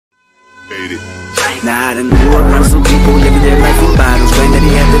Now I done grew around some people living their life in bottles. Claim that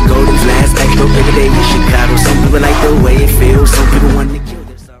he had the golden flask, like no bigger day in Chicago. Some people like the way it feels, some people want to kill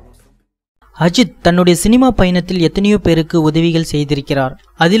their sorrows. Ajith தன்னுடைய cinema பயணத்தில் எத்தனையோ பேருக்கு உதவிகள் செய்திருக்கிறார்.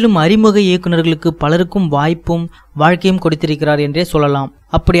 அதிலும் அறிமுக இயக்குநர்களுக்கு பலருக்கும் வாய்ப்பும் வாழ்க்கையும் கொடுத்திருக்கிறார் என்றே சொல்லலாம்.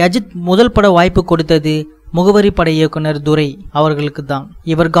 அப்படி அஜித் முதல் பட வாய்ப்பு கொடுத்தது முகவரி பட இயக்குனர் துரை அவர்களுக்கு தான்.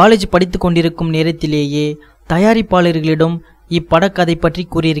 இவர் காலேஜ் படித்து கொண்டிருக்கும் நேரத்திலேயே தயாரிப்பாளர்களிடம் இப்படக்கதை பற்றி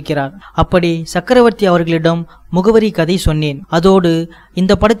கூறியிருக்கிறார். அப்படி சக்கரவர்த்தி அவர்களிடம் முகவரி கதை சொன்னேன். அதோடு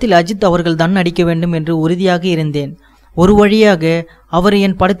இந்த படத்தில் அஜித் அவர்கள் தான் நடிக்க வேண்டும் என்று உறுதியாக இருந்தேன். ஒரு வழியாக அவரை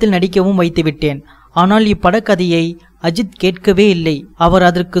என் படத்தில் நடிக்கவும் வைத்துவிட்டேன். ஆனால் இப்படக்கதையை அஜித் கேட்கவே இல்லை. அவர்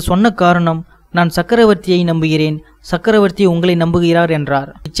அதற்கு சொன்ன காரணம், நான் சக்கரவர்த்தியை நம்புகிறேன், சக்கரவர்த்தி உங்களை நம்புகிறார்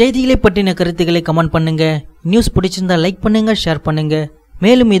என்றார். இச்செய்திகளை பற்றின கருத்துக்களை கமெண்ட் பண்ணுங்க. நியூஸ் பிடிச்சிருந்தா லைக் பண்ணுங்க, ஷேர் பண்ணுங்க.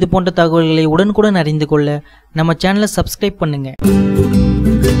 மேலும் இது போன்ற தகவல்களை உடனுக்குடன் அறிந்து கொள்ள நம்ம சேனலை சப்ஸ்கிரைப் பண்ணுங்க.